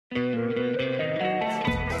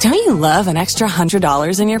Don't you love an extra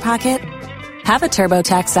 $100 in your pocket? Have a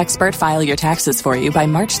TurboTax expert file your taxes for you by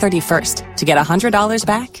March 31st to get $100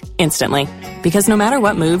 back instantly. Because no matter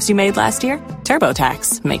what moves you made last year,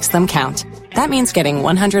 TurboTax makes them count. That means getting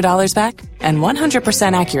 $100 back and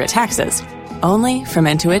 100% accurate taxes, only from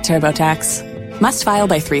Intuit TurboTax. Must file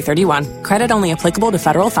by 3/31. Credit only applicable to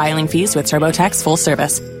federal filing fees with TurboTax full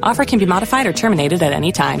service. Offer can be modified or terminated at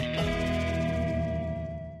any time.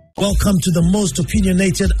 Welcome to the most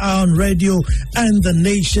opinionated hour on radio and the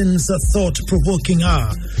nation's thought-provoking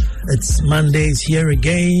hour. It's Mondays here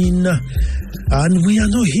again, and we are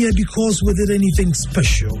not here because we did anything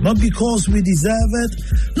special, not because we deserve it,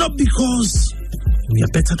 not because we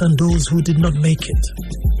are better than those who did not make it,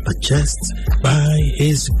 but just by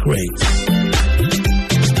His grace.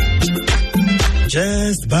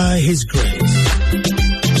 Just by His grace.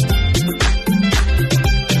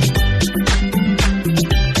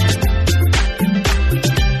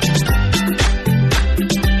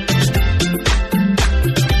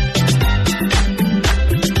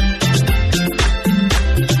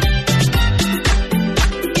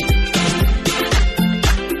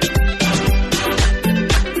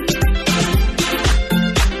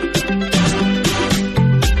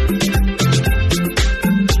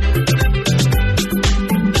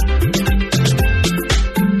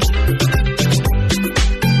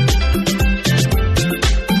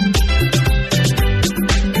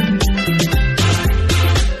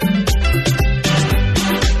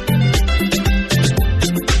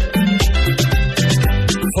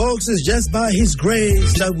 It's just by His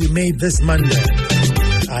grace that we made this Monday.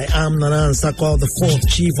 I am Nana Nsakwa, the fourth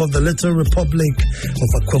chief of the Little Republic of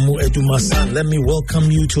Akwamu Edumasa. Let me welcome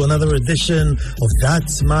you to another edition of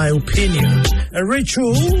That's My Opinion, a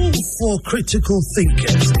ritual for critical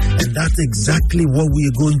thinkers. And that's exactly what we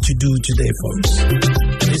are going to do today, folks.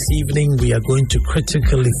 This evening, we are going to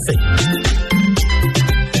critically think.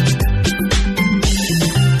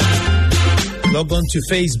 Log on to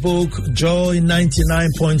Facebook, Joy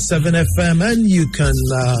 99.7 FM, and you can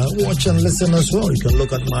watch and listen as well. You can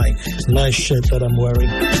look at my nice shirt that I'm wearing.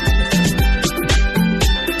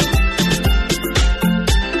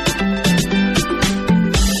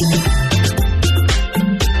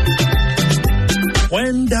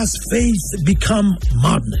 When does faith become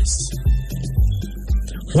madness?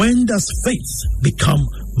 When does faith become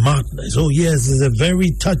madness? Oh yes, it's a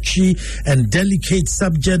very touchy and delicate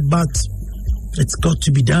subject, but it's got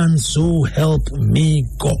to be done, so help me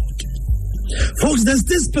God. Folks, there's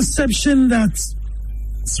this perception that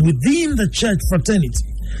it's within the church fraternity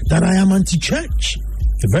that I am anti-church.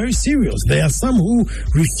 They're very serious. There are some who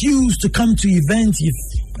refuse to come to events if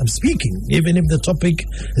I'm speaking. Even if the topic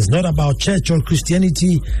is not about church or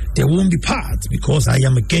Christianity, they won't be part because I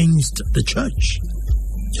am against the church.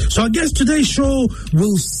 So I guess today's show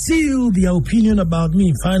will seal their opinion about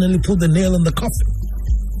me, finally put the nail in the coffin.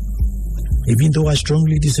 Even though I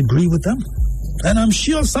strongly disagree with them. And I'm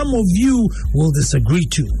sure some of you will disagree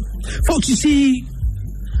too. Folks, you see,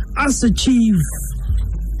 as a chief,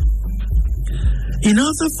 in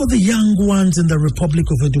order for the young ones in the Republic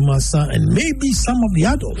of Edumasa and maybe some of the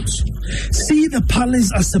adults see the palace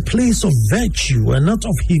as a place of virtue and not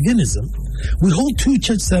of heathenism, we hold 2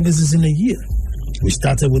 church services in a year. We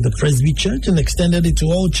started with the Presby Church and extended it to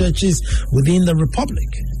all churches within the Republic.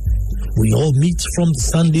 We all meet from the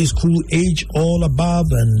Sunday school age all above,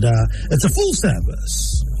 and it's a full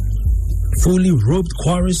service. Fully robed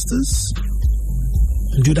choristers.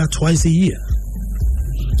 We do that twice a year.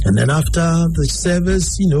 And then after the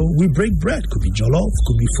service, we break bread. Could be jollof,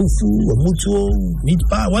 could be fufu, mutuo, meat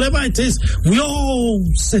pie, whatever it is. We all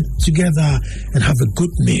sit together and have a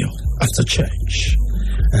good meal after church.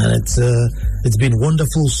 And it's been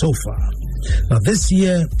wonderful so far. Now this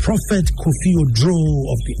year, Prophet Kofi Odro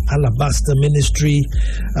of the Alabaster Ministry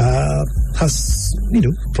has,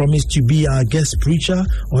 promised to be our guest preacher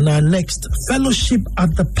on our next Fellowship at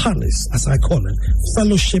the Palace, as I call it,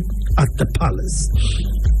 Fellowship at the Palace.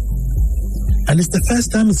 And it's the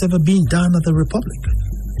first time it's ever been done at the Republic.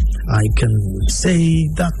 I can say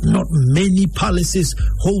that not many palaces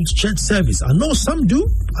hold church service. I know some do,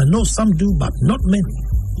 but not many.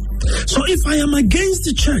 So if I am against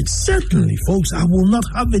the church, certainly, folks, I will not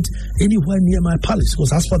have it anywhere near my palace.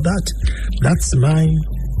 Because as for that, that's my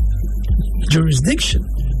jurisdiction.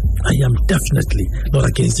 I am definitely not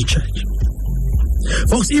against the church.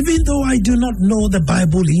 Folks, even though I do not know the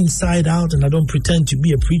Bible inside out and I don't pretend to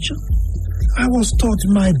be a preacher, I was taught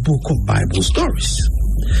my book of Bible stories.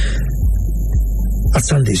 At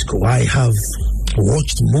Sunday school, I have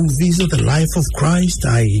watched movies of the life of Christ.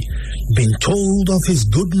 I've been told of his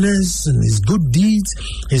goodness and his good deeds,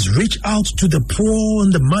 his reach out to the poor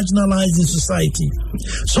and the marginalized in society.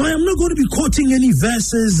 So I am not going to be quoting any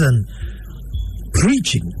verses and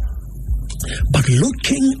preaching, but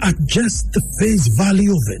looking at just the face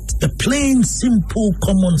value of it, the plain, simple,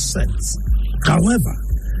 common sense. However,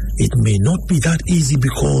 it may not be that easy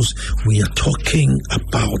because we are talking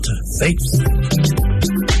about faith.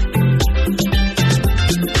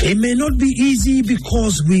 It may not be easy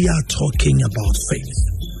because we are talking about faith.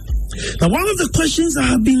 Now, one of the questions I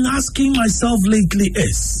have been asking myself lately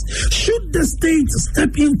is, should the state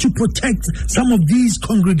step in to protect some of these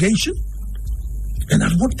congregations? And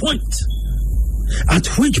at what point? At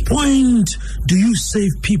which point do you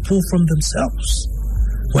save people from themselves?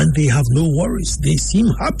 When they have no worries, they seem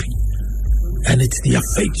happy. And it's their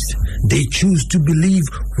faith. They choose to believe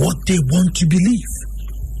what they want to believe.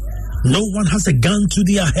 No one has a gun to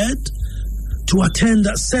their head to attend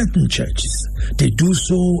certain churches. They do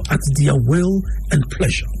so at their will and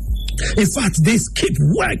pleasure. In fact, they skip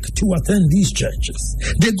work to attend these churches.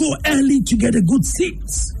 They go early to get a good seat.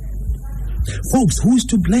 Folks, who's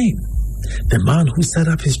to blame? The man who set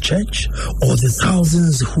up his church or the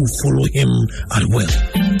thousands who follow him at will?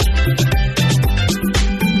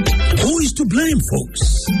 Who is to blame,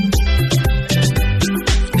 folks?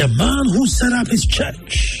 The man who set up his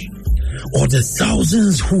church or the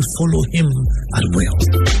thousands who follow him at will?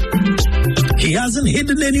 He hasn't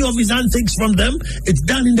hidden any of his antics from them. It's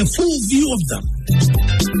done in the full view of them.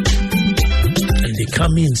 And they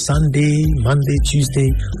come in Sunday, Monday, Tuesday,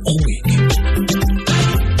 all week.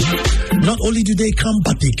 Not only do they come,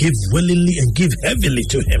 but they give willingly and give heavily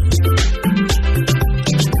to him.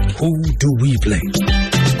 Who do we blame?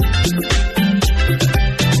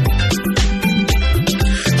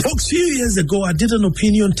 Folks, a few years ago, I did an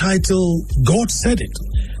opinion titled, God Said It,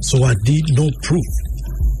 so I need no proof.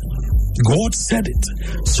 God said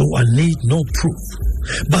it, so I need no proof.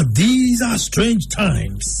 But these are strange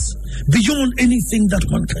times, beyond anything that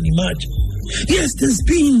one can imagine. Yes, there's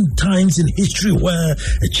been times in history where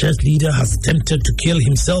a church leader has attempted to kill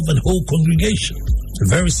himself and whole congregation.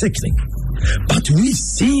 Very sickening. But we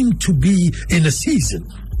seem to be in a season.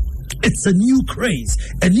 It's a new craze,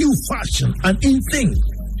 a new fashion, an in thing.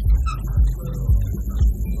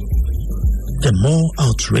 The more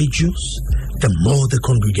outrageous, the more the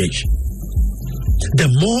congregation. The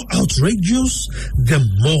more outrageous, the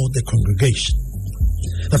more the congregation.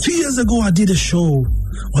 A few years ago, I did a show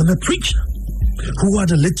on a preacher who had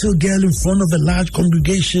a little girl in front of a large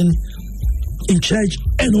congregation in church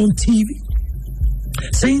and on TV,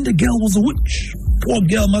 saying the girl was a witch. Poor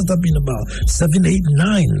girl must have been about 7, 8,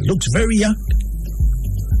 9, looked very young.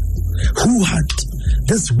 Who had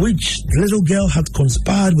this witch, the little girl had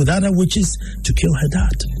conspired with other witches to kill her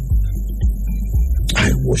dad. I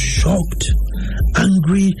was shocked,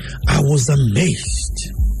 angry, I was amazed.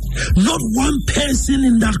 Not one person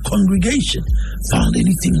in that congregation found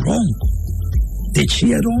anything wrong. They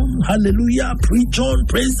cheered on, hallelujah, preach on,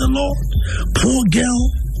 praise the Lord. Poor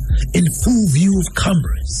girl in full view of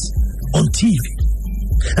cameras on TV.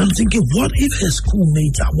 And I'm thinking, what if her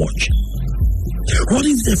schoolmates are watching? What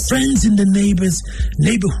if their friends in the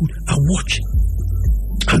neighborhood are watching?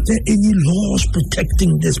 Are there any laws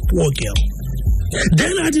protecting this poor girl?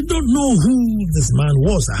 Then I did not know who this man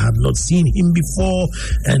was. I had not seen him before,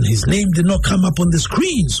 and his name did not come up on the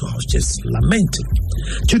screen, so I was just lamenting.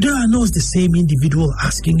 Today I know it's the same individual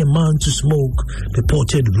asking a man to smoke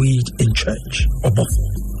purported weed in church or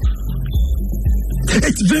buffalo.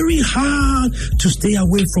 It's very hard to stay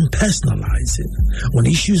away from personalizing on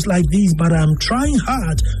issues like these, but I'm trying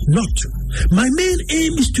hard not to. My main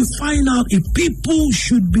aim is to find out if people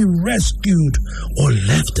should be rescued or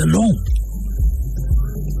left alone.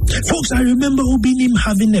 Folks, I remember Obinim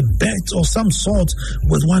having a bet or some sort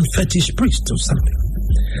with one fetish priest or something.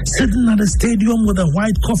 Sitting at a stadium with a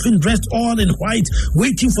white coffin dressed all in white,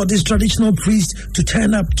 waiting for this traditional priest to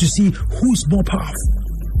turn up to see who's more powerful.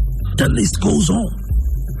 The list goes on.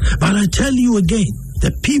 But I tell you again,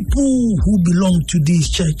 the people who belong to these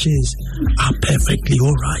churches are perfectly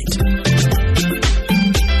all right.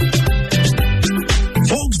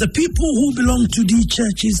 Folks, the people who belong to these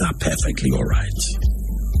churches are perfectly all right.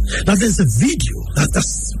 Now there's a video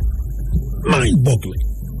that's mind-boggling.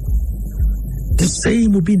 The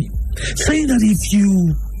same opinion, saying that if you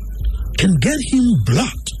can get him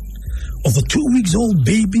blood of a 2-week-old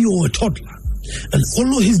baby or a toddler and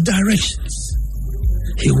follow his directions,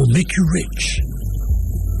 he will make you rich.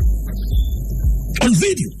 On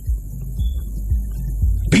video,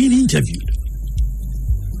 being interviewed,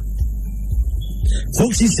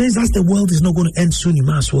 Folks, he says, as the world is not going to end soon, you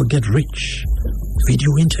might as well get rich.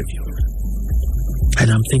 Video interview. And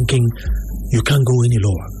I'm thinking, you can't go any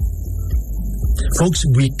lower. Folks,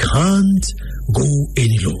 we can't go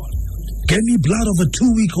any lower. Get me blood of a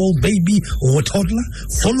 2-week-old baby or a toddler,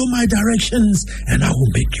 follow my directions, and I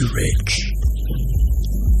will make you rich.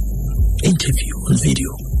 Interview and video.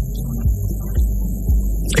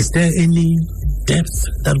 Is there any depth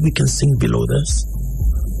that we can sink below this?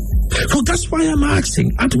 So that's why I'm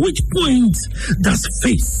asking, at which point does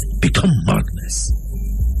faith become madness?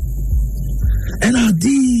 And are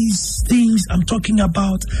these things I'm talking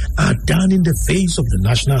about are done in the face of the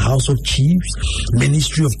National House of Chiefs,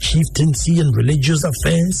 Ministry of Chieftaincy and Religious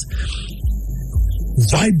Affairs,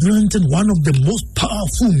 vibrant and one of the most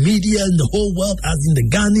powerful media in the whole world, as in the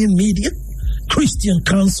Ghanaian media, Christian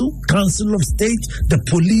Council, Council of State, the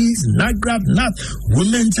police, NAGRAB, NAT,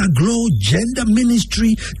 Women's Aglow, Gender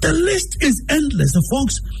Ministry. The list is endless. And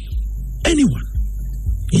folks, anyone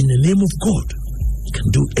in the name of God can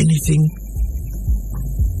do anything,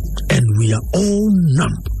 and we are all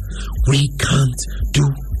numb. We can't do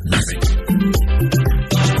nothing.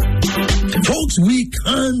 Folks, we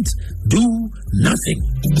can't do nothing.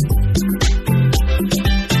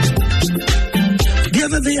 The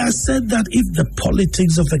other day I said that if the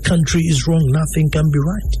politics of the country is wrong, nothing can be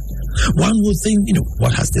right. One would think,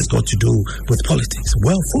 what has this got to do with politics?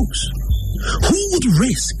 Well, folks, who would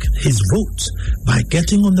risk his vote by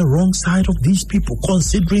getting on the wrong side of these people,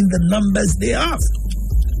 considering the numbers they have?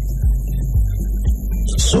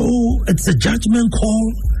 So it's a judgment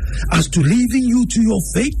call as to leaving you to your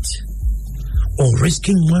fate or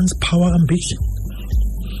risking one's power ambition.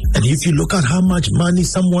 And if you look at how much money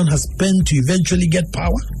someone has spent to eventually get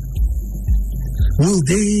power, will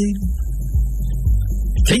they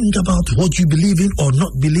think about what you believe in or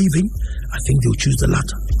not believe in? I think they'll choose the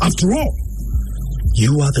latter. After all,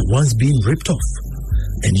 you are the ones being ripped off,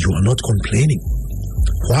 and you are not complaining.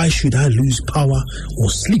 Why should I lose power or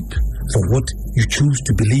sleep for what you choose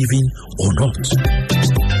to believe in or not?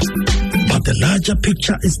 But the larger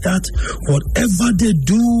picture is that whatever they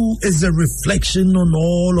do is a reflection on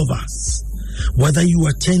all of us. Whether you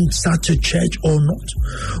attend such a church or not.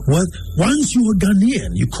 Well, once you're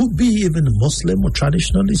Ghanaian, you could be even a Muslim or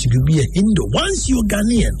traditionalist, you could be a Hindu. Once you're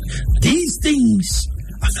Ghanaian, these things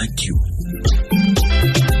affect you.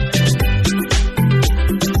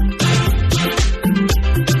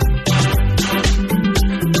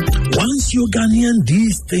 Once you're Ghanaian,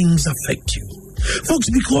 these things affect you. Folks,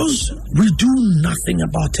 because we do nothing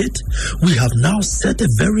about it, we have now set a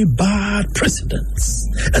very bad precedent.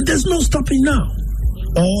 And there's no stopping now.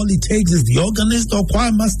 All it takes is the organist or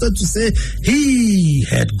choir master to say he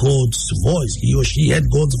heard God's voice, he or she heard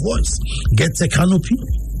God's voice, gets a canopy,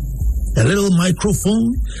 a little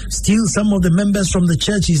microphone, steals some of the members from the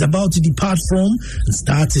church he's about to depart from, and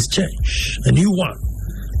starts his church, a new one.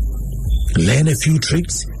 Learn a few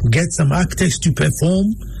tricks, get some architects to perform,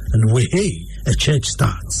 and a church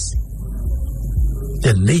starts.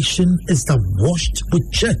 The nation is awash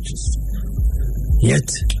with churches, yet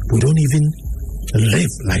we don't even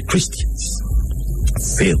live like Christians.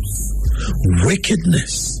 Filth,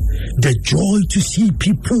 wickedness, the joy to see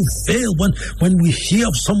people fail. When we hear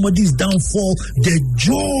of somebody's downfall, the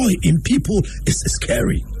joy in people is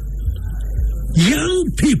scary. Young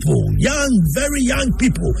people, very young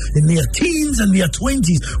people in their teens and their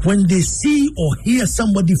 20s, when they see or hear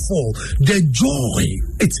somebody fall, the joy,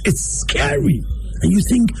 it's scary. And you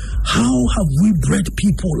think, how have we bred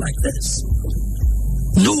people like this?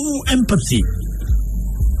 No empathy.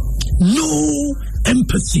 No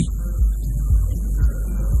empathy.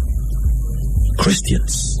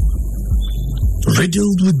 Christians,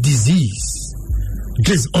 riddled with disease,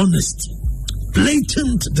 dishonesty,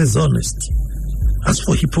 blatant dishonesty. As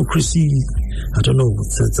for hypocrisy, I don't know,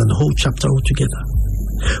 it's a whole chapter altogether.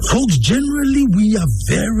 Folks, generally we are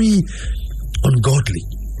very ungodly.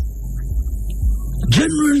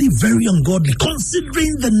 Generally very ungodly,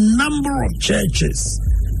 considering the number of churches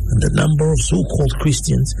and the number of so-called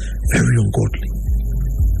Christians, very ungodly.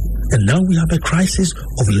 And now we have a crisis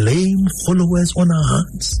of lame followers on our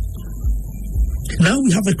hands. Now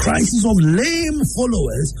we have a crisis of lame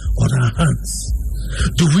followers on our hands.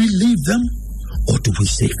 Do we leave them? Or do we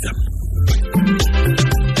save them?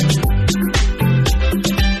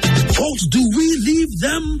 Folks, do we leave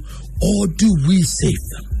them or do we save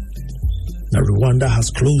them? Now, Rwanda has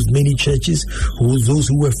closed many churches. Those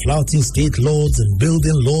who were flouting state laws and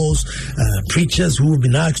building laws, preachers who have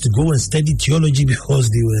been asked to go and study theology because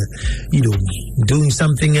they were, doing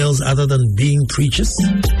something else other than being preachers.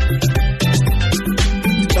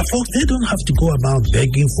 But folks, they don't have to go about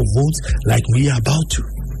begging for votes like we are about to.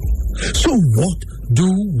 So what do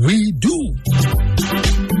we do?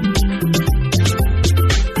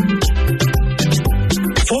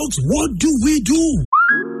 Folks, what do we do?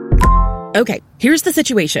 Okay, here's the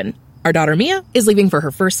situation. Our daughter Mia is leaving for her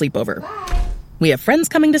first sleepover. We have friends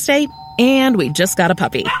coming to stay, and we just got a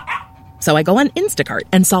puppy. So I go on Instacart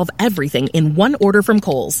and solve everything in one order from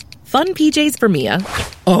Kohl's. Fun PJs for Mia.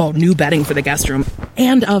 Oh, new bedding for the guest room.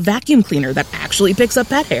 And a vacuum cleaner that actually picks up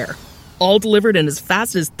pet hair. All delivered in as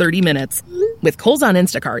fast as 30 minutes. With Kohl's on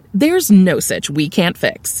Instacart, there's no such we can't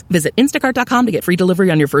fix. Visit instacart.com to get free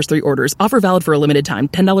delivery on your first 3 orders. Offer valid for a limited time.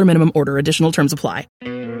 $10 minimum order. Additional terms apply.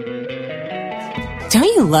 Don't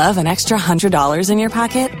you love an extra $100 in your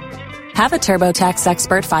pocket? Have a TurboTax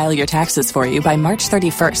expert file your taxes for you by March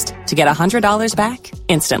 31st to get $100 back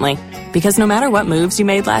instantly. Because no matter what moves you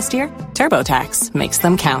made last year, TurboTax makes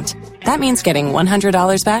them count. That means getting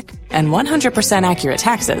 $100 back and 100% accurate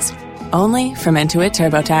taxes only from Intuit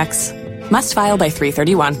TurboTax. Must file by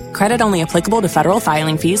 3/31. Credit only applicable to federal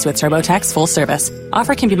filing fees with TurboTax full service.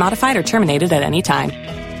 Offer can be modified or terminated at any time.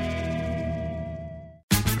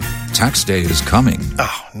 Tax day is coming.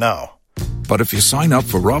 Oh, no. But if you sign up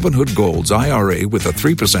for Robinhood Gold's IRA with a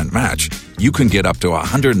 3% match, you can get up to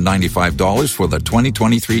 $195 for the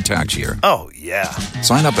 2023 tax year. Oh, yeah.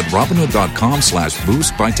 Sign up at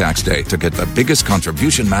Robinhood.com/boost by tax day to get the biggest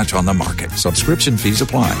contribution match on the market. Subscription fees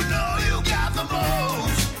apply.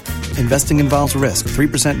 Investing involves risk.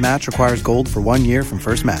 3% match requires gold for 1 year from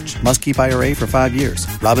first match. Must keep IRA for 5 years.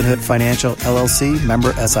 Robinhood Financial, LLC,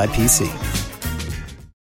 member SIPC.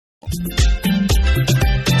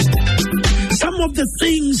 Some of the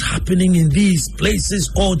things happening in these places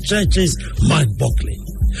or churches, mind-boggling.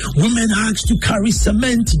 Women asked to carry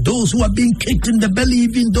cement, those who are being kicked in the belly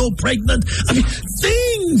even though pregnant. I mean,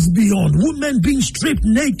 things beyond. Women being stripped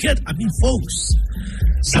naked. I mean, folks,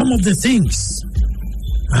 some of the things,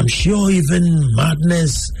 I'm sure even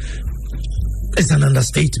madness is an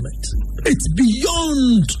understatement. It's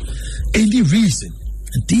beyond any reason.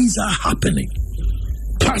 And these are happening.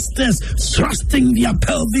 Pastors thrusting their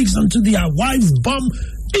pelvics onto their wife's bum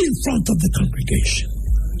in front of the congregation.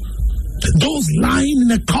 Those lying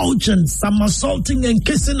in a couch and somersaulting and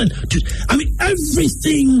kissing and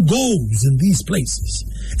everything goes in these places.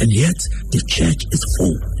 And yet the church is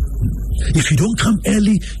full. If you don't come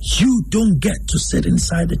early, you don't get to sit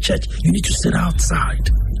inside the church. You need to sit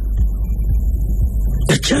outside.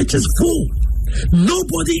 The church is full.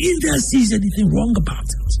 Nobody in there sees anything wrong about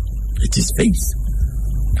it. It is faith.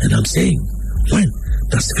 And I'm saying, when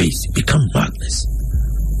does faith become madness?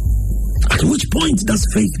 At which point does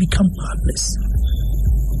faith become madness?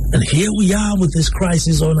 And here we are with this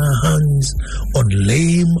crisis on our hands on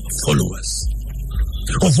lame followers.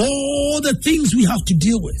 Of all the things we have to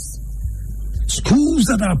deal with, schools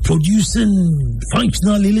that are producing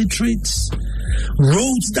functional illiterates,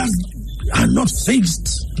 roads that are not fixed,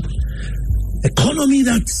 economy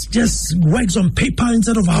that just works on paper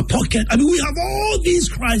instead of our pocket. I mean, we have all these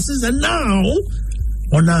crises, and now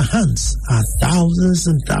on our hands are thousands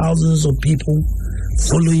and thousands of people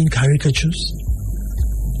following caricatures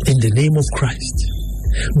in the name of Christ,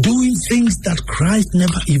 doing things that Christ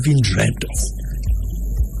never even dreamt of.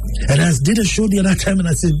 And I did a show the other time, and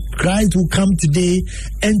I said, Christ will come today,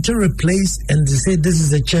 enter a place, and they say, this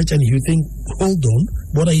is a church, and you think, hold on,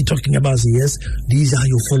 what are you talking about? Say, yes, these are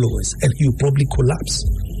your followers, and you probably collapse.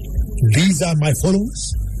 These are my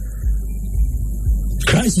followers.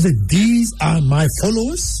 Christ said, these are my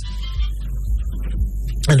followers.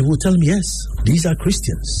 And he will tell me, yes, these are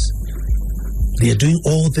Christians. They are doing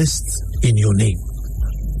all this in your name.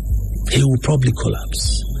 He will probably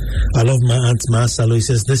collapse. I love my Aunt Marcelo. He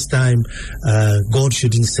says, this time, God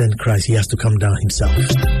shouldn't send Christ. He has to come down himself.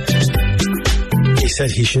 He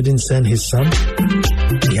said he shouldn't send his son.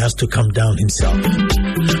 He has to come down himself.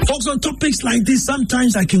 Folks, on topics like this,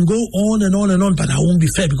 sometimes I can go on and on and on, but I won't be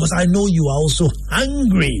fair because I know you are also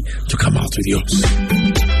hungry to come out with yours.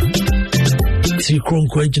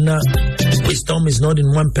 Wisdom is not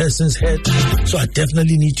in one person's head, so I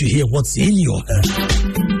definitely need to hear what's in your head.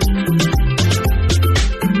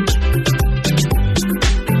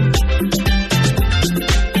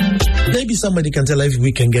 Maybe somebody can tell if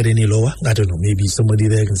we can get any lower. I don't know. Maybe somebody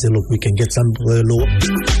there can say, look, we can get some lower.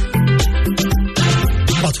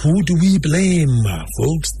 But who do we blame,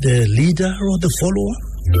 folks? The leader or the follower?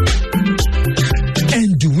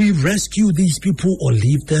 And do we rescue these people or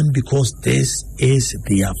leave them because this is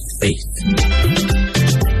their faith?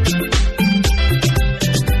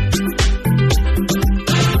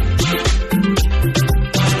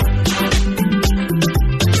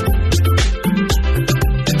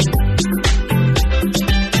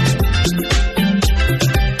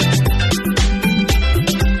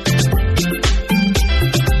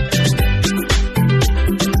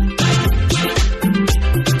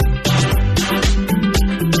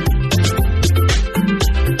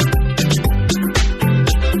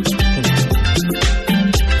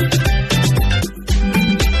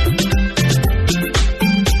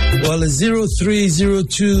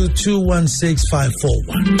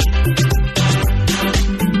 0302216541.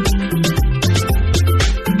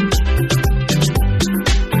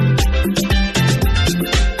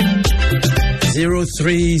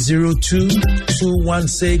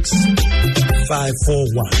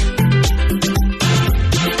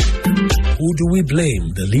 0302216541. Who do we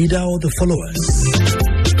blame, the leader or the followers?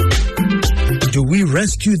 Do we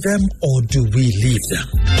rescue them or do we leave them?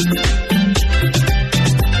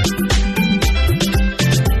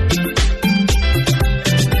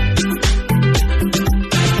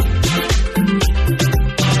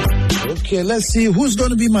 Okay, let's see who's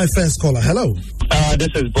going to be my first caller. Hello. This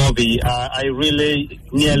is Bobby. I really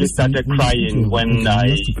nearly started crying when I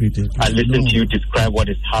listened to you describe what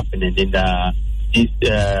is happening in these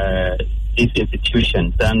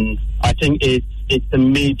institutions, and I think it's a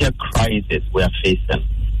major crisis we are facing.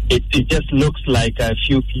 It just looks like a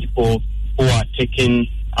few people who are taking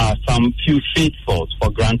some few faithfuls for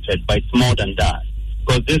granted, but it's more than that,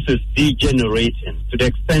 because this is degenerating to the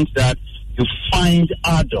extent that you find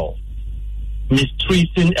adults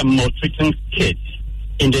mistreating and maltreating kids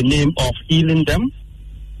in the name of healing them.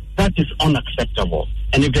 That is unacceptable.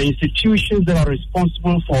 And if the institutions that are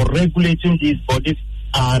responsible for regulating these bodies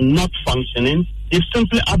are not functioning, they've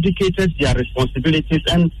simply abdicated their responsibilities,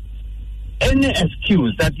 and any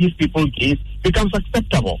excuse that these people give becomes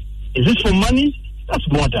acceptable. Is this for money? That's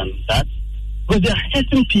more than that. Because they're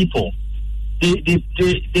hurting people. I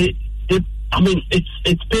mean,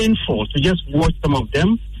 it's painful to just watch some of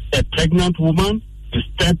them. A pregnant woman, to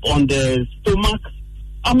step on the stomach.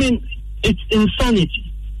 I mean, it's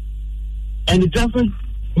insanity. And it doesn't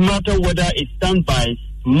matter whether it's done by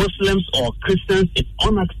Muslims or Christians. It's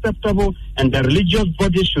unacceptable, and the religious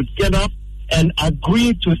body should get up and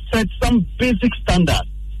agree to set some basic standards.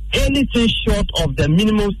 Anything short of the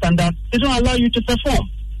minimum standards, they don't allow you to perform.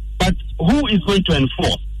 But who is going to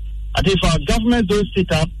enforce? And if our government don't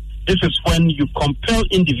sit up, this is when you compel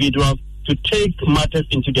individuals to take matters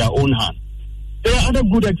into their own hands. There are other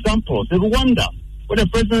good examples. In Rwanda, where the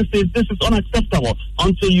president says this is unacceptable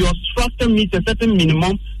until your structure meets a certain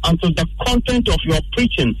minimum, until the content of your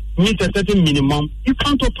preaching meets a certain minimum, you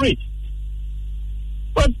can't operate.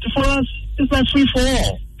 But for us, it's like free for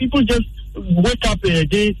all. People just wake up a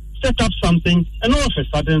day, set up something, and all of a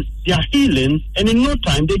sudden they are healing, and in no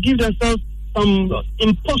time they give themselves some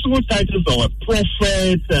impossible titles of a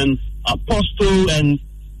prophet and apostle, and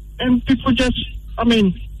people just, I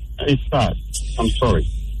mean, it's sad. I'm sorry.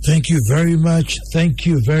 Thank you very much. Thank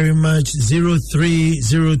you very much.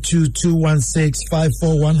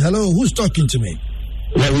 0302216541. Hello, who's talking to me?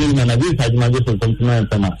 Let me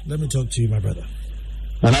talk to you, my brother.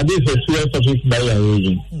 And I did a serious topic by your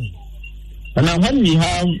region. And now when we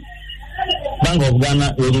have Bank of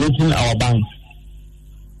Ghana regulating our banks,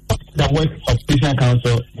 the work of Christian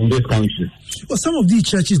Council in this country. Well, some of these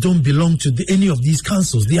churches don't belong to any of these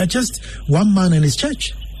councils. They are just one man and his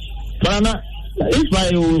church. But if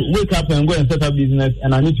I wake up and go and set up business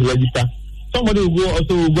and I need to register, somebody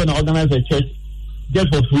will go and organize a church just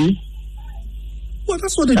for free. Well,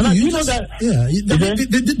 that's what they do. You know that? Yeah,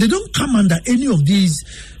 they don't come under any of these,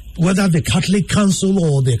 whether the Catholic Council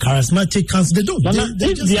or the Charismatic Council. They don't.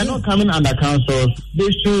 They are not coming under councils. They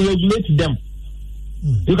should regulate them.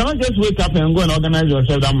 You cannot just wake up and go and organize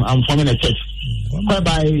yourself. I'm forming a church.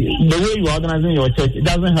 Whereby the way you are organizing your church, it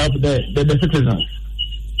doesn't help the citizens.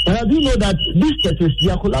 And I do know that these churches, they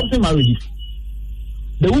are collapsing marriages.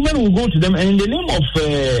 The women will go to them, and in the name of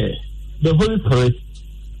the Holy Spirit,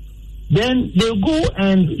 then they go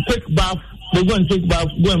and take bath. They go and take bath,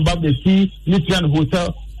 go and bath the sea, Lutheran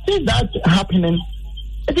hotel. See that happening?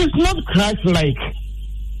 It is not Christ-like.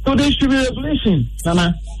 So there should be regulation,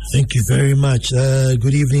 Nana. Thank you very much.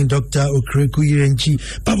 Good evening, Dr. Okreku Irenchi.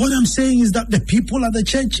 But what I'm saying is that the people at the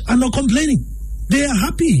church are not complaining. They are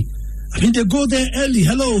happy. I mean, they go there early.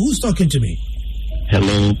 Hello, who's talking to me?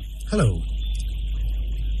 Hello. Hello.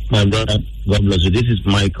 My brother, God bless you. This is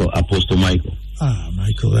Michael, Apostle Michael.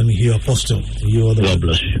 Michael, let me hear Apostle. You are the God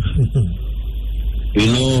bless you. You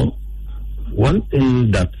know, one thing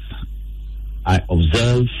that I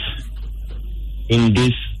observe in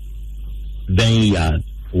this vineyard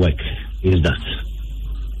work is that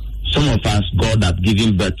some of us, God has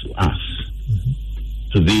given birth to us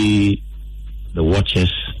to be the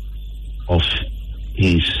watchers of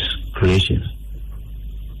His creation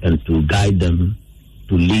and to guide them,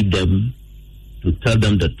 to lead them, to tell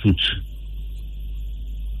them the truth.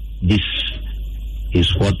 This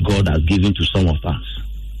is what God has given to some of us.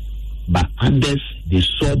 But others, they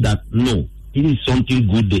saw that no, it is something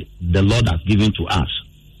good the Lord has given to us.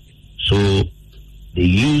 So they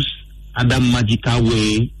use other magical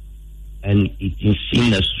way and it is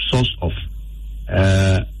seen a source of,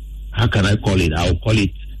 how can I call it? I'll call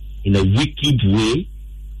it in a wicked way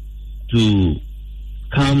to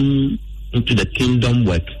come into the kingdom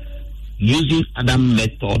work using other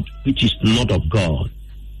method which is not of God,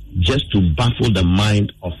 just to baffle the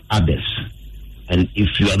mind of others. And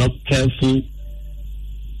if you are not careful,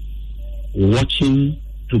 watching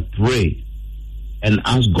to pray and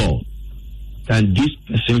ask God, can this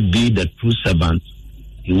person be the true servant?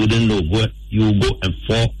 You wouldn't know where you will go and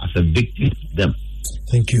fall as a victim to them.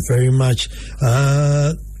 Thank you very much.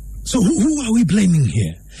 So who are we blaming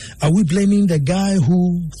here? Are we blaming the guy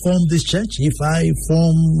who formed this church? If I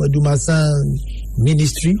form a Dumasa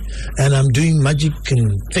ministry and I'm doing magic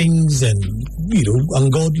and things and,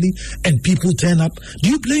 ungodly, and people turn up,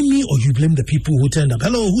 do you blame me or you blame the people who turned up?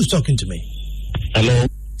 Hello, who's talking to me? Hello.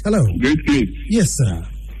 Hello. Great. Yes, sir.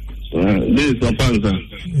 This is Apanza.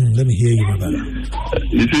 Let me hear you, my brother.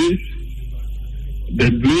 You see, the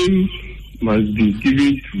blame must be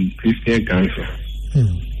given to Christian Council.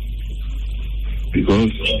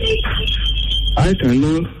 Because I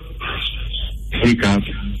cannot wake up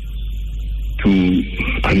to,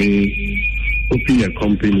 open a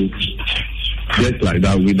company just like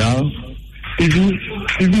that without even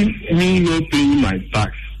me not paying my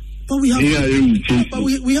tax. But we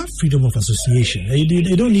have freedom of association.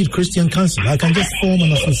 They don't need Christian Council. I can just form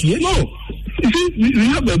an association. No. You see, we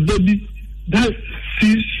have a body that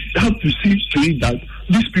have to see to it that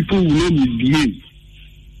these people will not misbehave.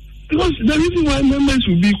 Because the reason why members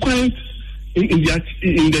will be quiet in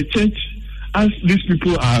the church as these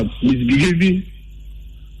people are misbehaving,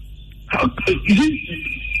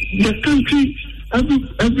 the country,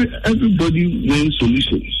 everybody wants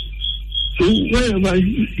solutions. So wherever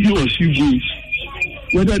he or she goes,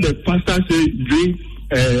 whether the pastor says drink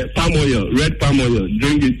palm oil, red palm oil,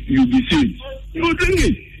 drink it, you'll be saved. You will drink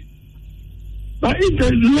it. But if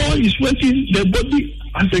the law is working, the body,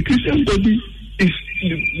 as a Christian body, they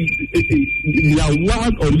are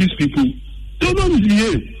wild on these people. They don't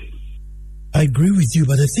misbehave. I agree with you,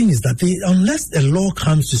 but the thing is that unless a law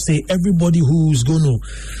comes to say everybody who's going to,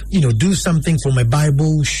 do something for my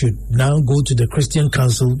Bible should now go to the Christian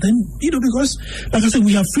Council, then, because, like I said,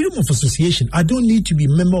 we have freedom of association. I don't need to be a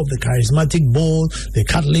member of the charismatic board, the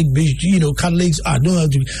Catholic, Catholics. I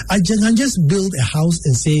can just build a house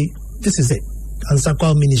and say, this is it.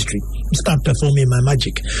 Ansakwa ministry, start performing my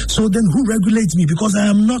magic. So then who regulates me? Because I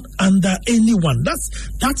am not under anyone. That's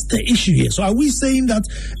the issue here. So are we saying that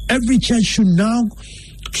every church should now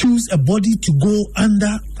choose a body to go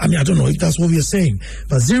under? I don't know if that's what we are saying.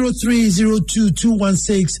 But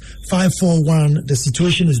 0302216541, the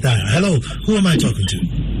situation is dire. Hello, who am I talking to?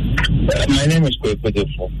 My name is Kwekwe.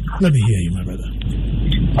 Let me hear you, my brother.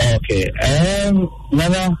 Okay.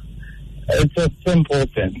 Nana, it's a simple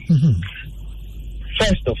thing.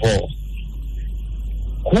 First of all,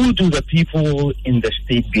 who do the people in the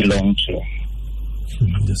state belong to?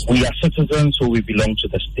 We are citizens, so we belong to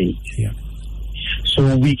the state. Yeah.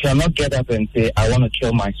 So we cannot get up and say, I want to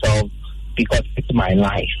kill myself because it's my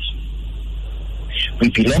life. We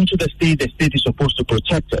belong to the state is supposed to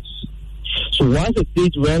protect us. So once the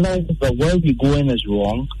state realizes that where we're going is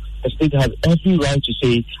wrong, the state has every right to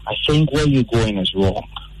say, I think where you're going is wrong.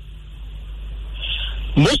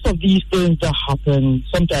 Most of these things that happen,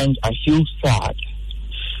 sometimes I feel sad.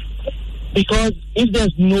 Because if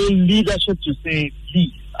there's no leadership to say,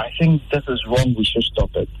 please, I think this is wrong, we should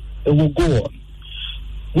stop it, it will go on.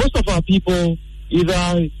 Most of our people,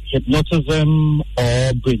 either hypnotism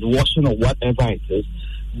or brainwashing or whatever it is,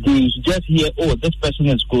 they just hear, oh, this person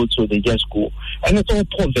is good, so they just go. And it's all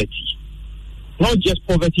poverty. Not just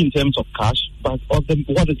poverty in terms of cash, but of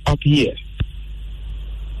what is up here.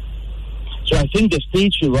 So I think the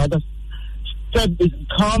state should rather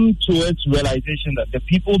come to its realization that the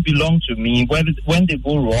people belong to me. When they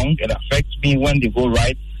go wrong, it affects me. When they go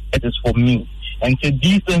right, it is for me. And say,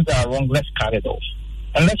 these things are wrong, let's cut it off.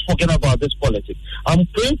 And let's forget about this politics. I'm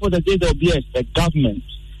praying for the day there will be a government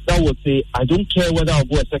that will say, I don't care whether I'll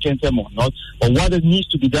go a second term or not, but what it needs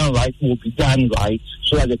to be done right will be done right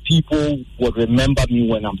so that the people will remember me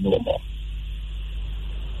when I'm no more.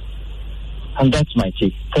 And that's my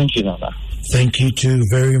take. Thank you, Nana. Thank you too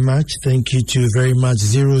very much.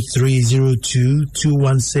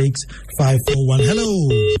 0302-216-541. Hello.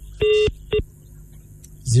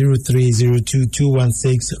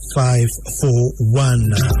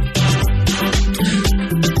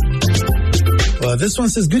 0302-216-541. This one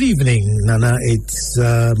says, good evening, Nana. It's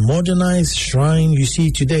a modernized shrine you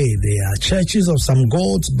see today. They are churches of some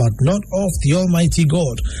gods, but not of the Almighty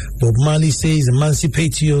God. Bob Marley says,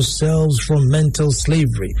 emancipate yourselves from mental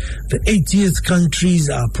slavery. The 80th countries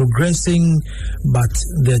are progressing, but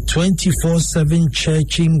the 24/7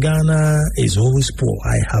 church in Ghana is always poor.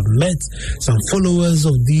 I have met some followers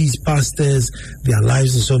of these pastors. Their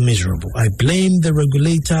lives are so miserable. I blame the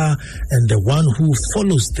regulator and the one who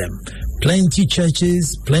follows them. Plenty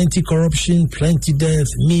churches, plenty corruption, plenty death.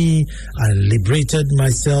 Me, I liberated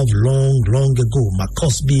myself long ago.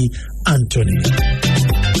 Makosby Anthony.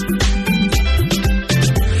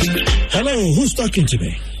 Hello, who's talking to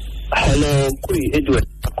me? Hello, Edward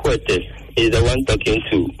Akwete is the one talking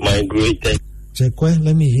to my greatest. Jekwe,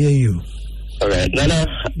 let me hear you. All right, Nana,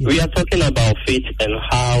 we are talking about faith and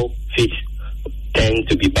how faith tends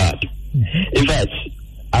to be bad. In fact,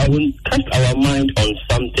 I will cast our mind on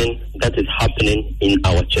something that is happening in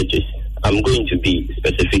our churches. I'm going to be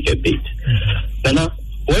specific a bit. Nana,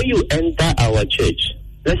 when you enter our church,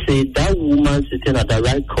 let's say that woman sitting at the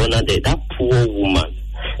right corner there, that poor woman,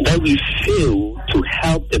 that we fail to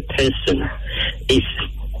help the person is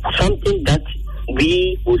something that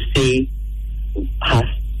we will say has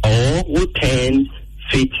or will turn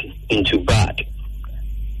faith into bad.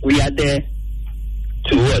 We are there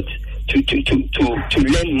to what? To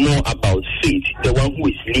learn more about faith, the one who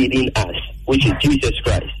is leading us, which is Jesus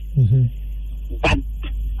Christ. But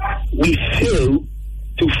we fail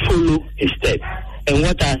to follow his steps. And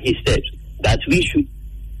what are his steps? That we should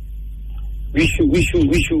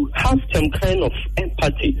have some kind of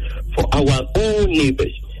empathy for our own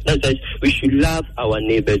neighbors. That is, we should love our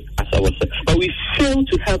neighbors as ourselves. But we fail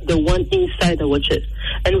to have the one inside our church.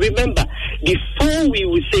 And remember, before we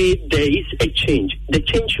will say there is a change, the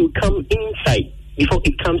change should come inside before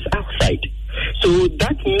it comes outside. So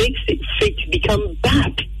that makes faith become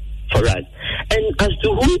bad for us. And as to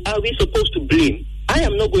who are we supposed to blame, I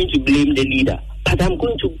am not going to blame the leader, but I'm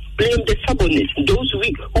going to blame the subordinates, those who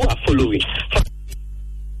are following.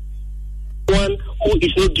 One who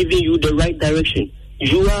is not giving you the right direction.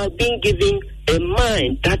 You are being given a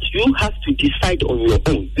mind that you have to decide on your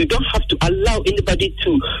own. You don't have to allow anybody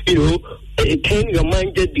to, turn your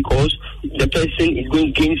mind just because the person is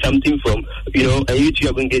going to gain something from, and you two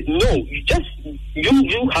are going to get. No,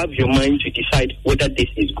 you have your mind to decide whether this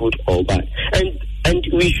is good or bad. And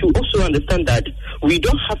we should also understand that we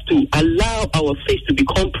don't have to allow our faith to be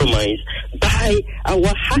compromised by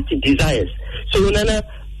our heart desires. So, Nana,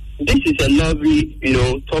 this is a lovely,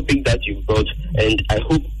 topic that you brought, and I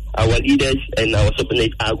hope our leaders and our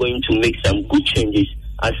subordinates are going to make some good changes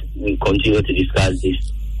as we continue to discuss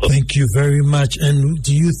this. Thank you very much. And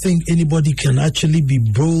do you think anybody can actually be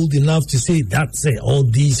bold enough to say, that's it, all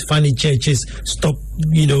these funny churches, stop,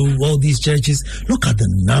 all these churches? Look at the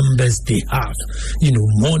numbers they have,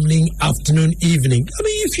 morning, afternoon, evening. I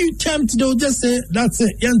mean, if you tempt, they'll just say, that's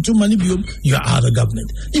it, you're out of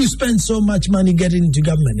government. You spend so much money getting into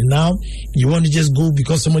government, and now you want to just go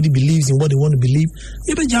because somebody believes in what they want to believe.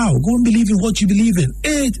 Yeah, but go and believe in what you believe in.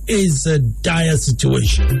 It is a dire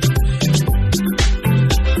situation.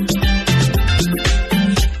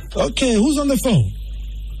 Okay, who's on the phone?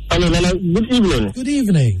 Hello, Nana. Good evening. Good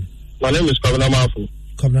evening. My name is Kwabena Mafu.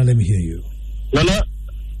 Kwabena, let me hear you. Nana,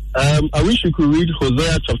 I wish you could read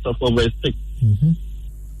Hosea chapter 4, verse 6.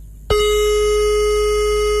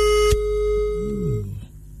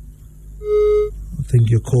 I think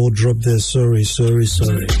your call dropped there. Sorry.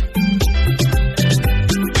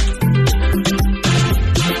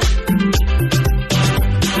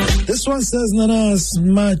 This one says, Nana, as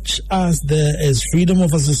much as there is freedom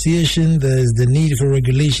of association, there is the need for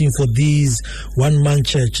regulation for these one-man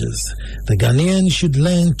churches. The Ghanaians should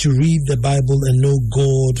learn to read the Bible and know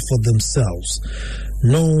God for themselves.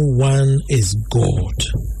 No one is God.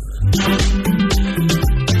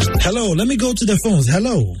 Hello, let me go to the phones.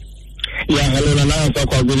 Hello. Yeah, hello, Nana.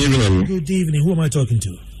 Good evening. Good evening. Who am I talking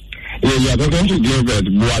to? Yeah, we're going to Gilbert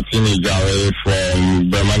Boatini Jawe from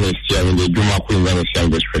Berman here in the Juma Queen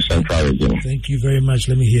District Central Region. Thank you very much.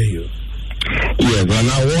 Let me hear you. Yes,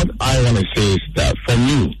 now what I want to say is that for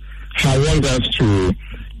me, I want us to,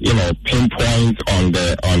 pinpoint on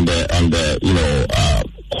the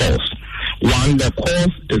cause. One, the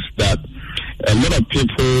cause is that a lot of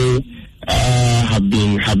people have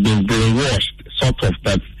been brainwashed, sort of,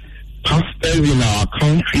 that pastors in our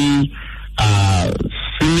country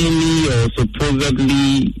seemingly or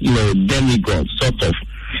supposedly, demigods, sort of.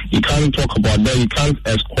 You can't talk about them, you can't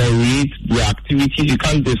excoriate their activities, you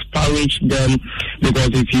can't disparage them, because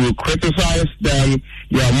if you criticize them,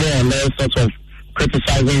 you are more or less sort of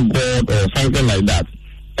criticizing God or something like that.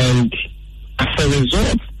 And as a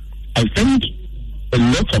result, I think a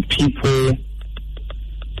lot of people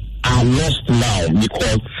are lost now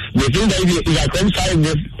because they think that if I criticize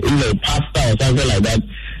this, pastor or something like that,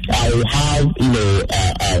 I will have,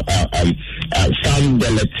 some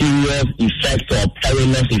deleterious effects or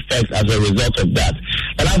perilous effects as a result of that.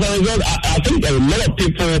 And as a result, I think a lot of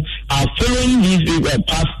people are following these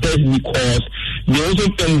pastors because they also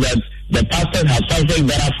think that the pastors have something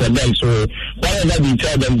better for them. So whatever we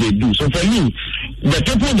tell them, they do. So for me, the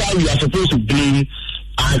people that we are supposed to blame,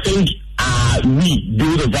 I think, we,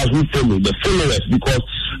 those of us who follow, the followers, because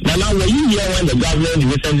now when you hear when the government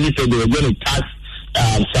recently said they were going to tax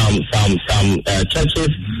some churches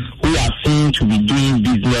who are seen to be doing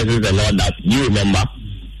businesses and all that, you remember?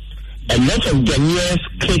 A lot of Ghanaians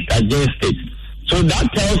clicked against it. So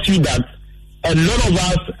that tells you that a lot of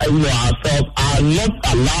us, ourselves, are not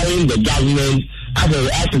allowing the government as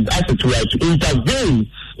it were to intervene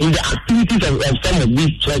in the activities of some of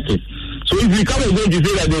these churches. So if we come again to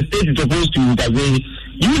say that the state is supposed to intervene,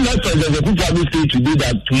 you let President Akufo-Addo say today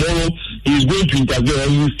that tomorrow he is going to intervene,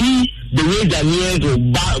 and you see the way Ghanaians will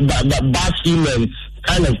bash him and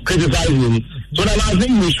kind of criticize him. So then I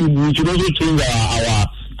think we should also change our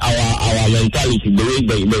mentality, the way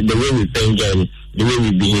we think and the way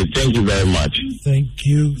we behave. Thank you very much.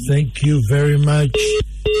 Thank you very much.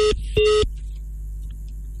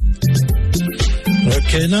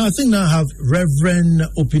 Okay, now I think I have Reverend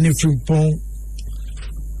Opini Frimpong.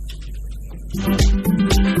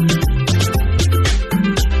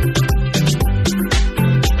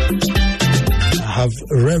 I have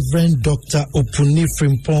Reverend Dr. Opini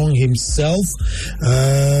Frimpong himself,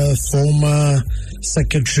 former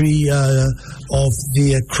Secretary of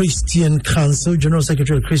the Christian Council, General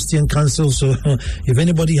Secretary of Christian Council. So if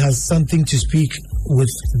anybody has something to speak with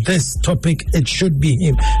this topic, it should be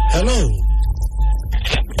him. Hello.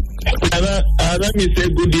 Let me say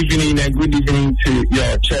good evening and good evening to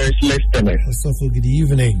your cherished listeners. Also, good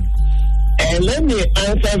evening. And let me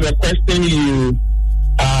answer the question you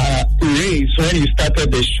raised when you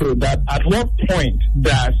started the show, that at what point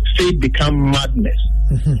does faith become madness?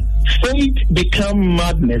 Faith become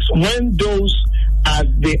madness when those at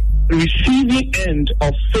the receiving end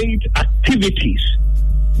of faith activities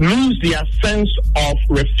lose their sense of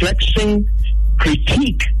reflection,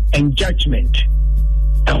 critique, and judgment.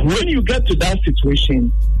 And when you get to that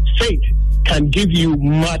situation, faith can give you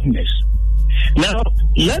madness. Now,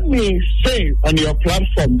 let me say on your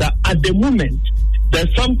platform that at the moment,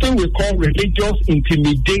 there's something we call religious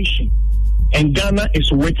intimidation. And Ghana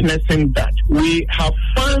is witnessing that. We have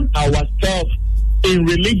found ourselves in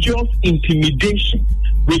religious intimidation.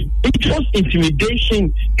 Religious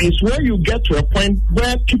intimidation is where you get to a point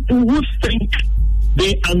where people who think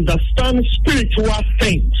they understand spiritual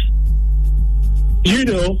things,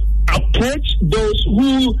 approach those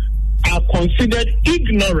who are considered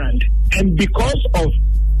ignorant, and because of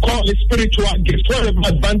call it spiritual gifts, whatever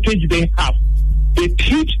advantage they have, they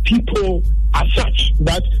treat people as such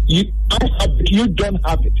that I have it, you don't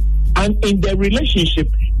have it. And in their relationship,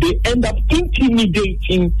 they end up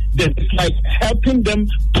intimidating them. It's like helping them,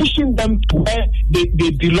 pushing them to where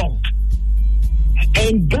they belong.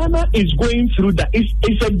 And Ghana is going through that.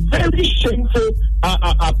 It's a very shameful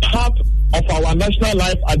part of our national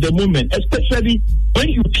life at the moment, especially when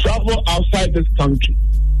you travel outside this country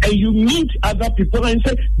and you meet other people and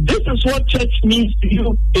say, this is what church means to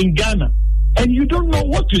you in Ghana. And you don't know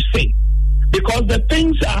what to say because the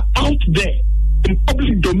things are out there in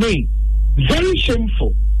public domain. Very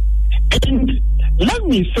shameful. And let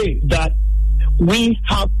me say that we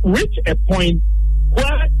have reached a point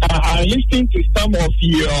where I listening to some of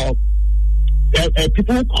your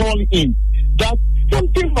people who call in that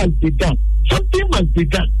something must be done. Something must be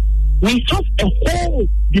done. We have a whole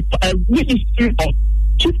ministry of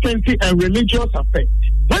chieftaincy and religious affairs.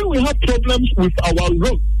 When we have problems with our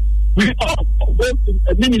roads, we all go to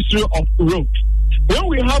the Ministry of Roads. When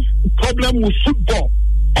we have problem with football,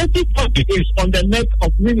 everybody is on the neck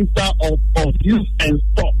of Minister of Youth and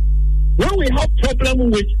Sport. When we have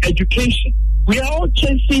problem with education, we are all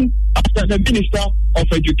chasing after the Minister of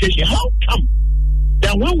Education. How come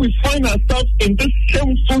that when we find ourselves in this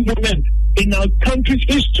shameful moment in our country's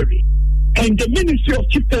history, and the Ministry of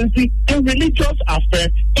Chieftaincy and Religious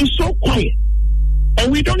Affairs is so quiet, and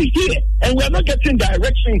we don't hear, and we are not getting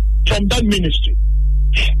direction from that ministry?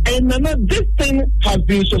 And this thing has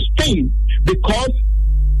been sustained because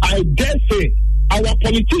I dare say our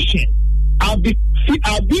politicians are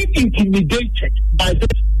being intimidated by this,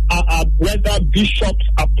 whether bishops,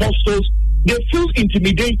 apostles, they feel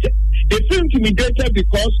intimidated. They feel intimidated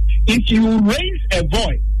because if you raise a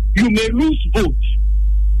voice, you may lose votes.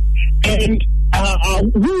 And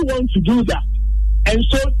who wants to do that? And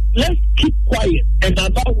so let's keep quiet and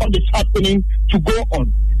allow what is happening to go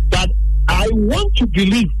on. But I want to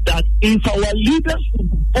believe that if our leaders will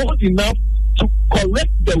be bold enough to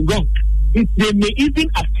correct the wrong, they may even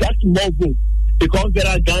attract more votes. Because there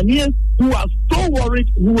are Ghanaians who are so worried,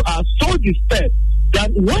 who are so disturbed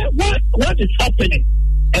that what is happening?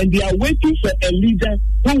 And they are waiting for a leader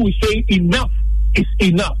who will say enough is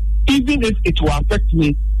enough, even if it will affect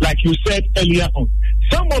me, like you said earlier on.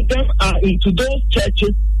 Some of them are into those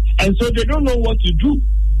churches, and so they don't know what to do.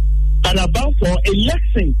 But about for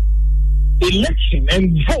election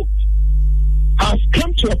and vote has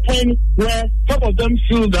come to a point where some of them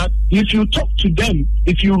feel that if you talk to them,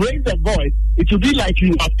 if you raise a voice, it will be like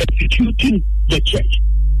you are persecuting the church.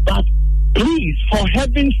 But please, for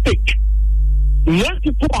heaven's sake, when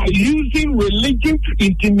people are using religion to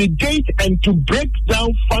intimidate and to break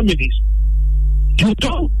down families, you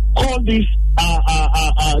don't call this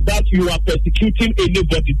that you are persecuting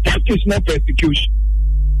anybody. That is not persecution.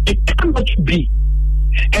 It cannot be.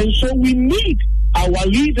 And so we need our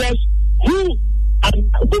leaders who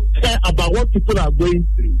care about what people are going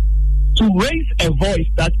through to raise a voice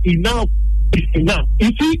that enough is enough.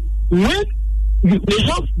 You see, when we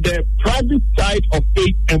have the private side of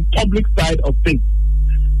faith and public side of faith.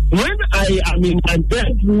 When I am in my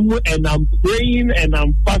bedroom and I'm praying and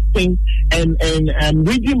I'm fasting and I'm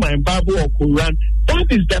reading my Bible or Quran, that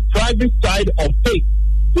is the private side of faith.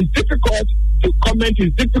 It's difficult to comment,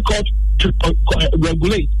 it's difficult to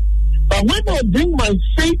regulate. But when I bring my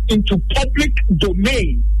faith into public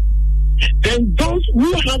domain, then those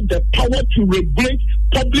who have the power to regulate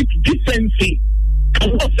public decency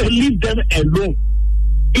cannot leave them alone.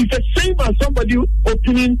 It's the same as somebody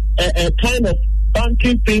opening a kind of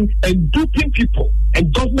banking thing and duping people,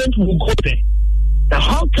 and government will go there. Now,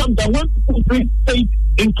 how come that when people bring faith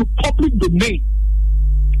into public domain,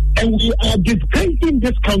 and we are disgracing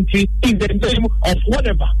this country in the name of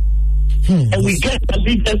whatever, and we get the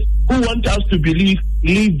leaders who want us to believe,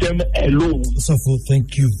 leave them alone. So,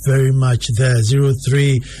 thank you very much there.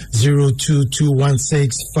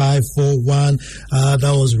 0302216541.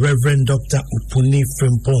 That was Reverend Dr. Upuni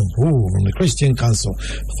Frimpong, from the Christian Council,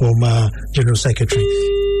 former General Secretary.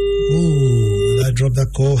 I dropped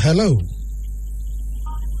that call. Hello.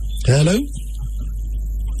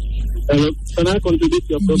 Hello, can I contribute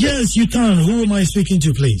your program? Yes, you can. Who am I speaking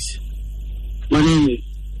to, please? My name is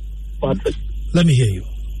Patrick. Let me hear you.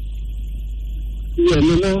 Yeah,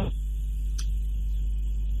 no.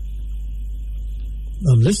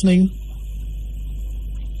 I'm listening.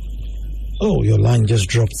 Oh, your line just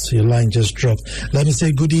dropped. Let me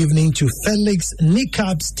say good evening to Felix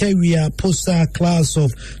Nicabs Terrier POSA class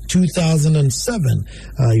of 2007.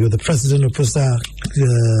 You're the president of POSA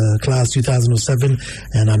class 2007,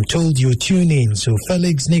 and I'm told you're tuning. So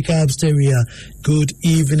Felix Nicabs Terrier, good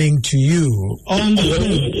evening to you. On the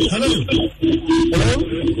phone.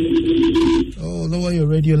 Hello? Oh, lower your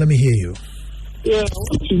radio. Let me hear you. Yeah, I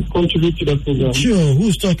want to contribute to the program. Sure.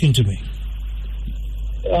 Who's talking to me?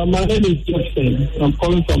 My name is Justin. I'm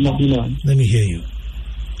calling from Medina. Let me hear you.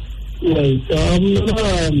 Yes.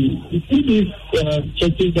 You see these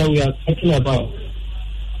churches that we are talking about,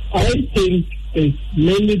 I think it's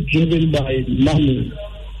mainly driven by money.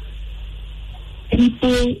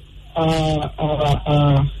 People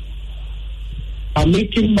are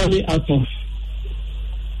making money out of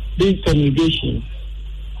this congregation.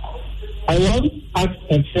 I once asked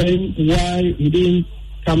a friend why he didn't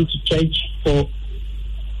come to church for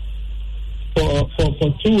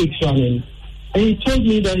 2 weeks running, and he told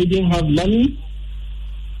me that he didn't have money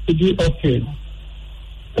to do offering,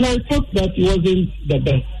 and I thought that it wasn't the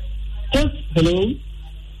best. Hello?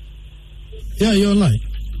 Yeah, you're online.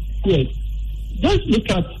 Yes. Just look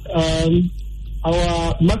at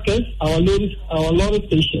our markets, our lorry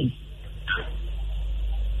stations.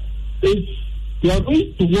 If you are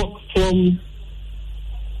going to walk from,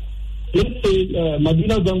 let's say,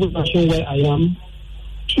 Madina Zango Station, where I am,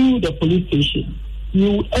 to the police station,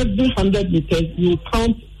 every 100 meters, you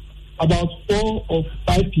count about 4 or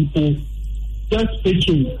 5 people just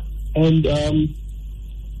preaching and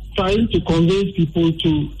trying to convince people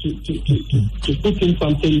to put in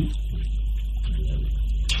something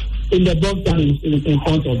in the box that is in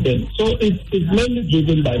front of them. So it's mainly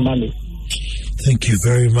driven by money. Thank you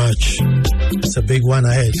very much. It's a big one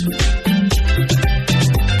ahead.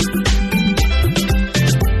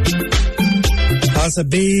 That's a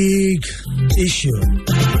big issue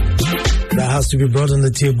that has to be brought on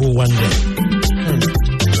the table one day.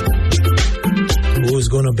 Who's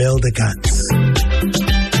going to bail the cats?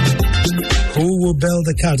 Who will bell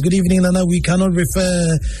the cat? Good evening, Nana. We cannot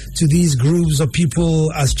refer to these groups of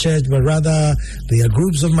people as church, but rather they are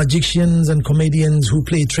groups of magicians and comedians who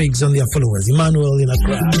play tricks on their followers. Emmanuel in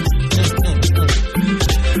Accra.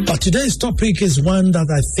 But today's topic is one that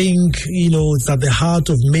I think, it's at the heart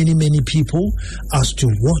of many, many people as to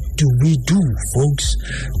what do we do, folks?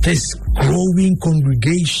 This growing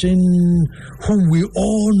congregation whom we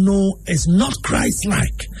all know is not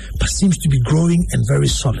Christ-like, but seems to be growing and very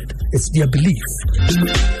solid. It's their belief.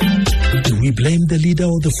 Do we blame the leader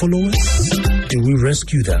or the followers? Do we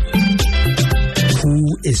rescue them?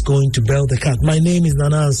 Who is going to bell the cat? My name is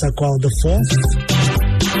Nana Ansakwa IV,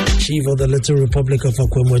 Chief of the Little Republic of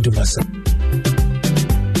Akwemwe Dumasa.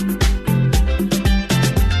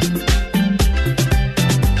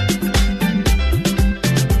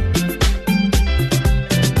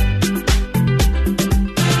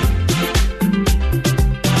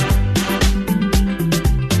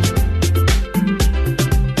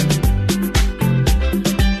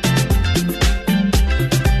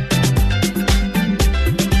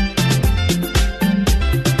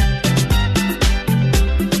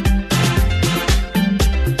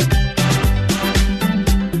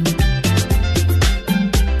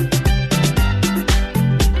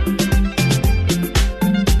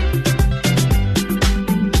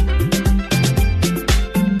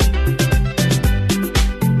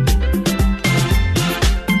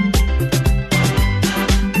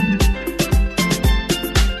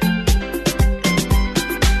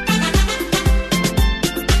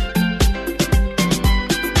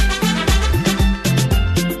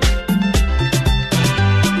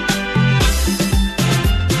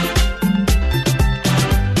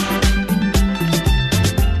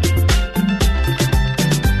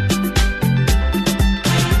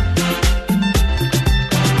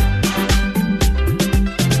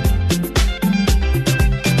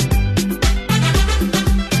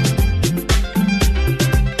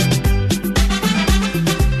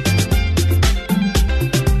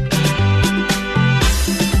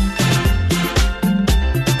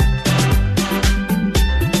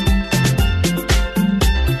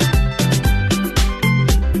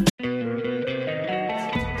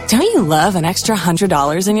 Love an extra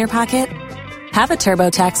 $100 in your pocket? Have a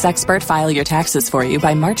TurboTax expert file your taxes for you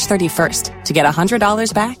by March 31st to get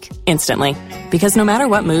 $100 back instantly. Because no matter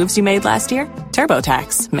what moves you made last year,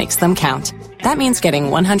 TurboTax makes them count. That means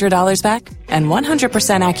getting $100 back and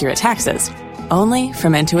 100% accurate taxes only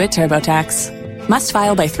from Intuit TurboTax. Must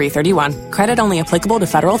file by 3/31. Credit only applicable to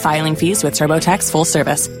federal filing fees with TurboTax full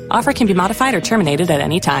service. Offer can be modified or terminated at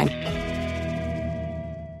any time.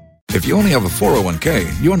 If you only have a 401k,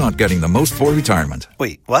 you're not getting the most for retirement.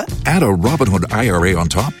 Wait, what? Add a Robinhood IRA on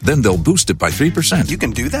top, then they'll boost it by 3%. You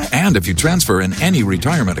can do that? And if you transfer in any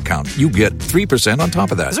retirement account, you get 3% on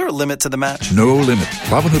top of that. Is there a limit to the match? No limit.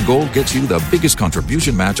 Robinhood Gold gets you the biggest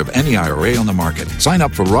contribution match of any IRA on the market. Sign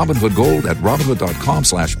up for Robinhood Gold at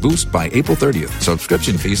Robinhood.com/boost by April 30th.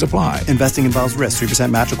 Subscription fees apply. Investing involves risk. 3%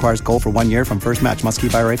 match requires gold for 1 year from first match. Must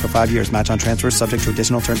keep IRA for 5 years. Match on transfers subject to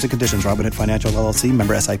additional terms and conditions. Robinhood Financial LLC,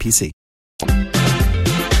 member SIPC.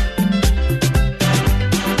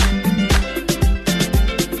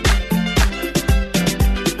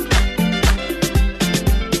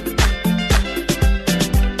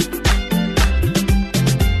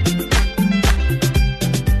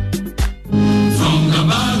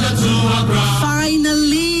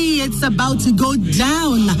 About to go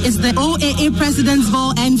down. It's the OAA President's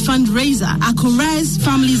Ball and Fundraiser. Akores,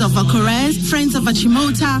 families of Akores, friends of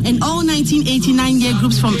Achimota, and all 1989-year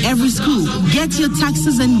groups from every school. Get your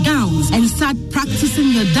taxes and gowns and start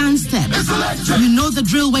practicing your dance steps. You know the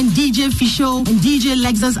drill when DJ Fisho and DJ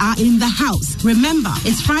Lexus are in the house. Remember,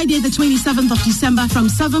 it's Friday the 27th of December from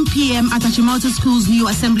 7 p.m. at Achimota School's new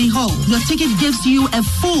Assembly Hall. Your ticket gives you a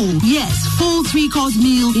full 3-course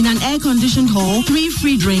meal in an air-conditioned hall, 3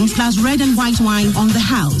 free drinks, plus red and white wine on the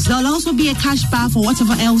house. There'll also be a cash bar for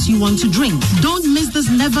whatever else you want to drink. Don't miss this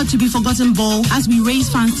never-to-be-forgotten ball as we raise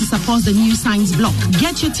funds to support the new science block.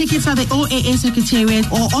 Get your tickets at the OAA Secretariat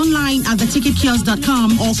or online at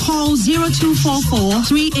theticketkiosк.com or call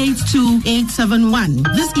 0244-382-871.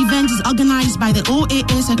 This event is organized by the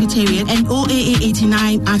OAA Secretariat and OAA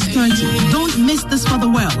 89 at 30. Don't miss this for the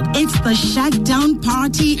world. It's the Shakedown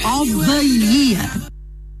Party of the Year.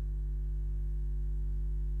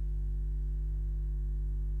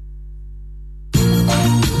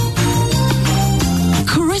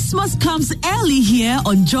 Christmas comes early here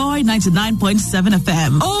on Joy 99.7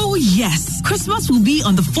 FM. Oh yes, Christmas will be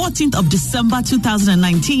on the 14th of December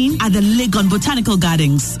 2019 at the Legon Botanical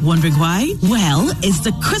Gardens. Wondering why? Well, it's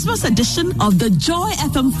the Christmas edition of the Joy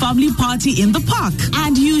FM Family Party in the park.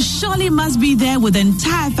 And you surely must be there with the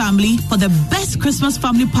entire family for the best Christmas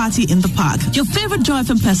family party in the park. Your favorite Joy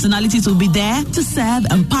FM personalities will be there to serve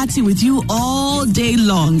and party with you all day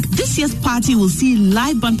long. This year's party will see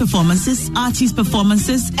live band performances, artist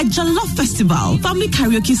performances, a jollof festival, family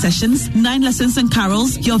karaoke sessions, 9 lessons and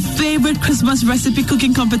carols, your favorite Christmas recipe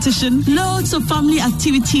cooking competition, loads of family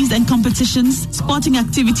activities and competitions, sporting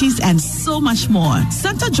activities, and so much more.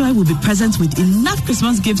 Santa Joy will be present with enough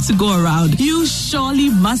Christmas gifts to go around. You surely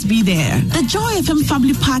must be there. The Joy FM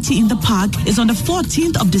Family Party in the park is on the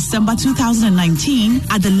 14th of December 2019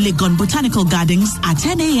 at the Legon Botanical Gardens at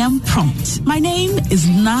 10 a.m. prompt. My name is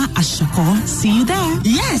Na Ashako. See you there.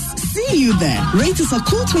 Yes, see you there. Rate is a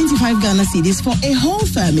cool 25 Ghana cedis for a whole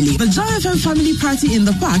family. The Joy FM Family Party in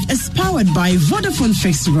the park is powered by Vodafone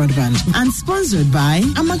Fixed Broadband and sponsored by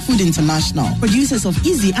Amak Food International, producers of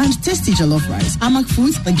easy and tasty jollof rice. Amak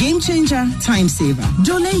Foods, the game changer, time saver.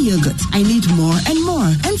 Dole yogurt, I need more and more.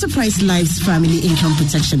 Enterprise Life's family income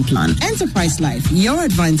protection plan. Enterprise Life, your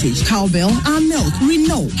advantage. Cowbell, our milk,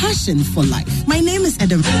 Renault, passion for life. My name is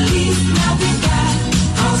Adam.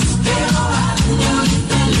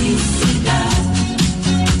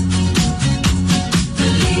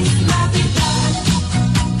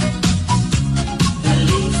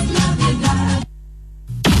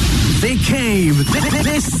 They came,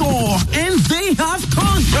 they saw, and they have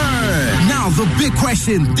conquered. Now the big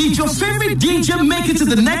question, did your favorite DJ make it to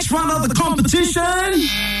the next round of the competition?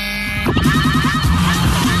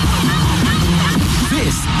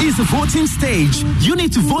 This is the voting stage. You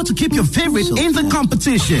need to vote to keep your favorite in the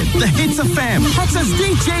competition. The Hits FM Hottest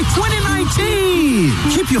DJ 2019.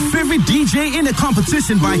 Keep your favorite DJ in the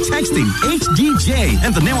competition by texting HDJ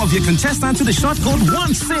and the name of your contestant to the short code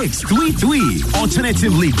 1633.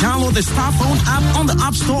 Alternatively, download the Starphone app on the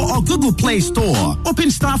App Store or Google Play Store. Open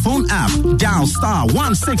Starphone app, dial star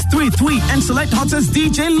 1633 and select Hottest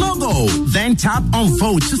DJ logo. Then tap on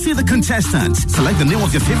vote to see the contestants. Select the name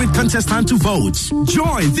of your favorite contestant to vote.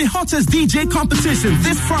 Join the Hottest DJ competition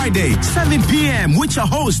this Friday, 7 p.m. with your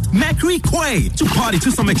host, Mercury Quay, to party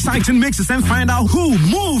to some exciting mixes and find out who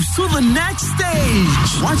moves to the next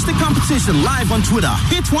stage. Watch the competition live on Twitter,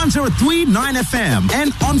 Hits 103.9 FM,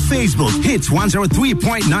 and on Facebook, Hits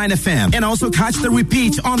 103.9 FM. And also catch the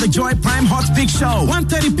repeat on the Joy Prime Hot Pick Show,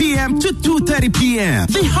 1:30 p.m. to 2:30 p.m.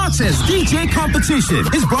 The Hottest DJ competition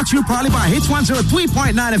is brought to you proudly by Hits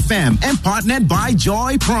 103.9 FM and partnered by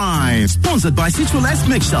Joy Prime. Sponsored by Citrus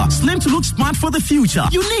Mixer, slim to look smart for the future.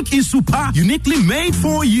 Unique in super, uniquely made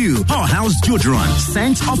for you. Powerhouse deodorant,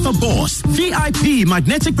 scent of the boss, VIP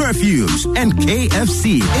magnetic perfumes, and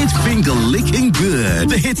KFC. It's finger licking good.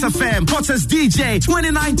 The Hits FM Hottest DJ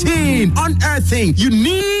 2019, unearthing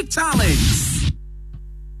unique talents.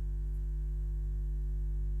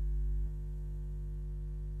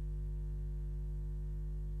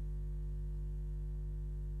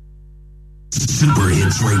 Super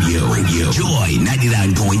Hits Radio, Joy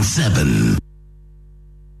 99.7.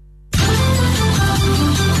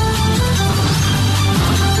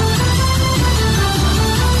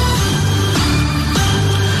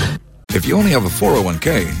 If you only have a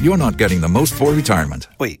 401k, you're not getting the most for retirement.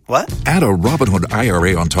 Wait, what? Add a Robinhood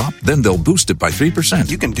IRA on top, then they'll boost it by 3%.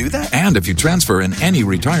 You can do that? And if you transfer in any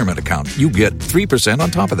retirement account, you get 3%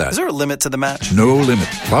 on top of that. Is there a limit to the match? No limit.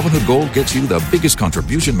 Robinhood Gold gets you the biggest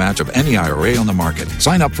contribution match of any IRA on the market.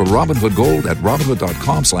 Sign up for Robinhood Gold at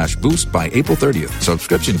Robinhood.com/boost by April 30th.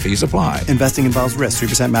 Subscription fees apply. Investing involves risk.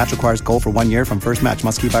 3% match requires gold for 1 year from first match.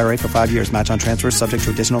 Must keep IRA for 5 years. Match on transfers subject to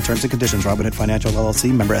additional terms and conditions. Robinhood Financial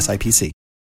LLC, member SIPC.